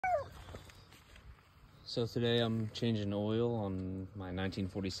So today I'm changing oil on my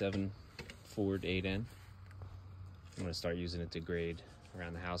 1947 Ford 8N. I'm going to start using it to grade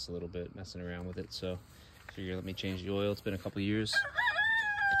around the house a little bit, messing around with it. So figure let me change the oil. It's been a couple years.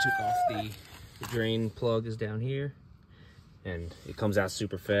 I took off the drain plug is down here, and it comes out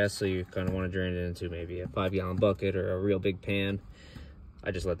super fast, so you kind of want to drain it into maybe a 5-gallon bucket or a real big pan.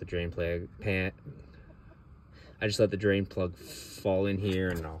 I just let the drain plug fall in here,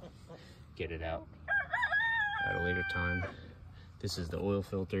 and I'll get it out at a later time. This is the oil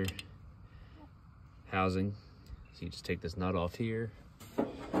filter housing. So you just take this nut off here.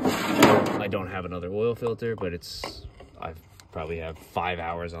 I don't have another oil filter, but I've probably have 5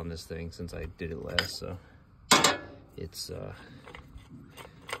 hours on this thing since I did it last, so it's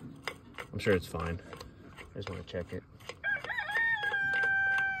I'm sure it's fine. I just want to check it.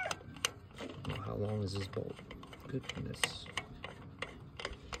 Oh, how long is this bolt? Goodness.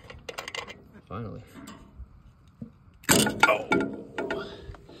 Finally. Oh,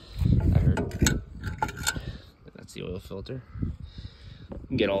 that hurt. That's the oil filter. You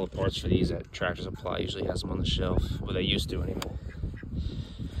can get all the parts for these at Tractor Supply. Usually has them on the shelf. Well, they used to anyway.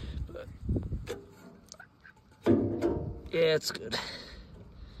 But yeah, it's good.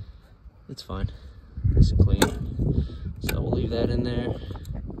 It's fine. Nice and clean. So we'll leave that in there.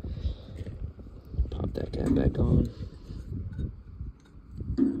 Pop that cap back on.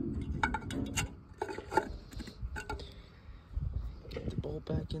 Get the bolt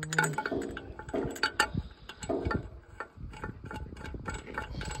back in there.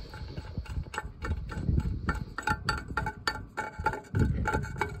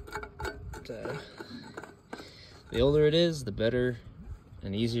 The older it is, the better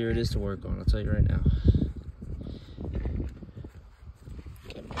and easier it is to work on, I'll tell you right now.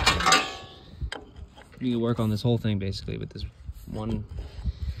 You can work on this whole thing basically with this one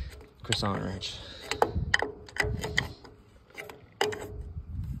croissant wrench.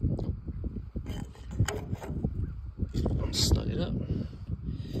 Snug it up.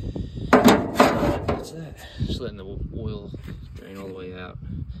 What's that? Just letting the oil drain all the way out.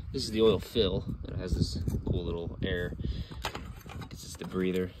 This is the oil fill. It has this cool little air. This is the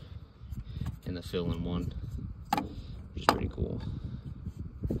breather and the fill in one, which is pretty cool.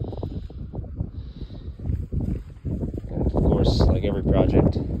 And of course, like every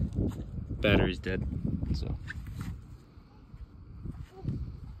project, battery's dead, so.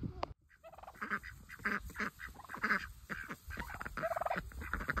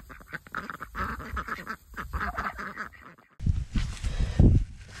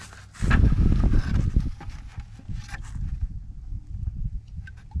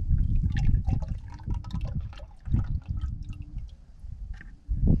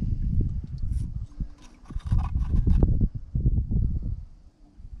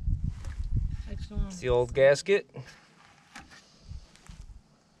 It's the old gasket.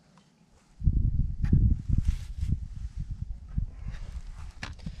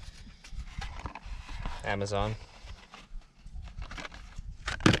 Amazon.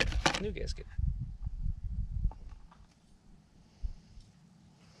 New gasket.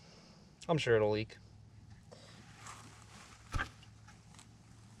 I'm sure it'll leak.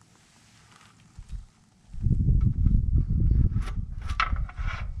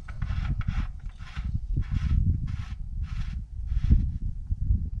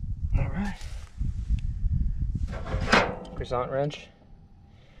 Croissant wrench.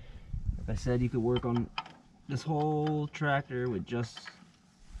 Like I said, you could work on this whole tractor with just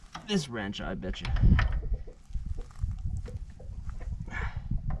this wrench, I bet you.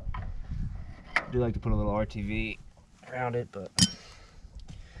 I do like to put a little RTV around it, but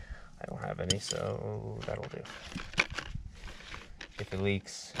I don't have any, so that'll do. If it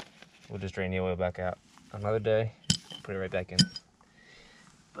leaks, we'll just drain the oil back out another day, put it right back in.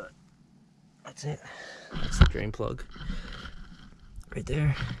 But that's it. That's the drain plug right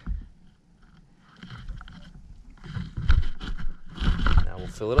there. Now we'll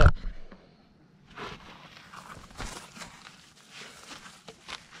fill it up.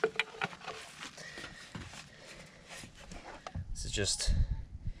 This is just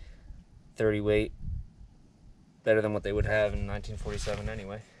 30 weight, better than what they would have in 1947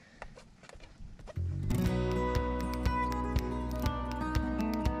 anyway.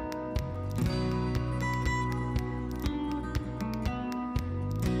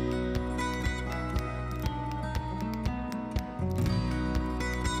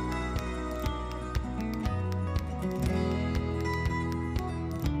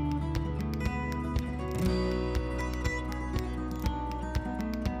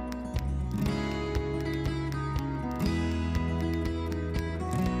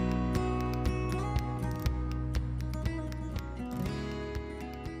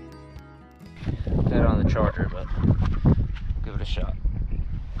 charger, but give it a shot.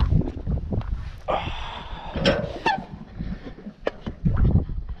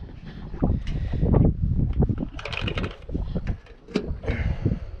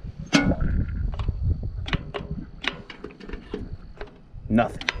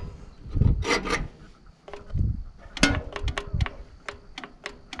 Nothing.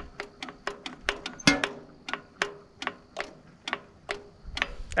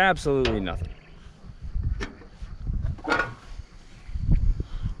 Absolutely nothing.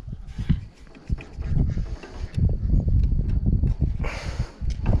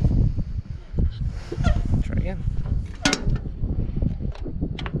 Try again.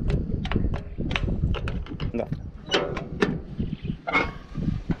 Nothing.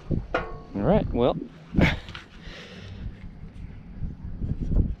 All right, well. Is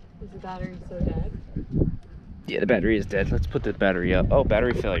the battery so dead? Yeah, the battery is dead. Let's put the battery up. Oh,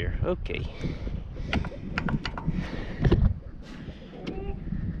 battery failure. Okay.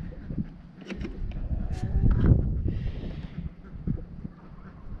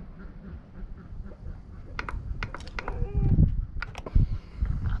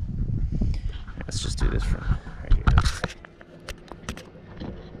 Let's just do this from right here.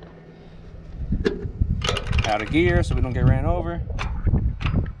 Out of gear so we don't get ran over.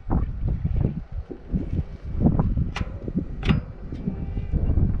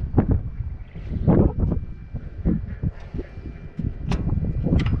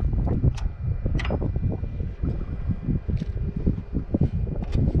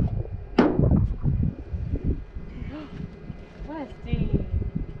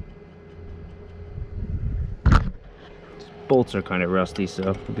 Bolts are kind of rusty, so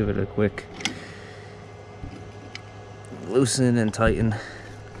we'll give it a quick loosen and tighten.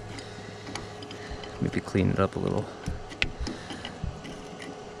 Maybe clean it up a little.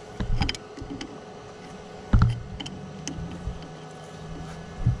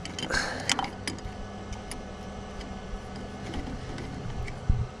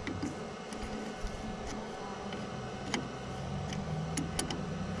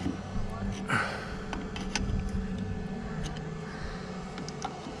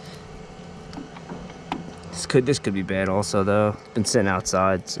 This could be bad also though. It's been sitting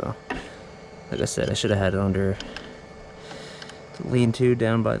outside, so like I said, I should have had it under the lean-to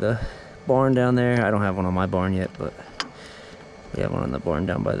down by the barn down there. I don't have one on my barn yet, but we have one on the barn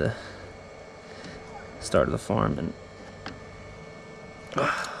down by the start of the farm. And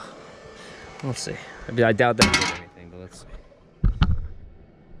let's see. I doubt that did anything, but let's see.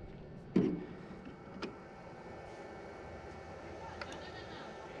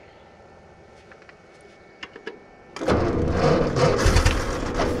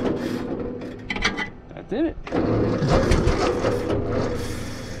 Did it?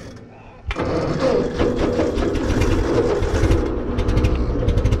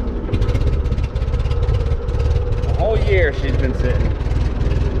 A whole year she's been sitting.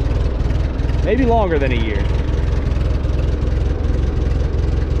 Maybe longer than a year.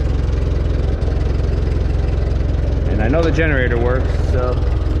 And I know the generator works, so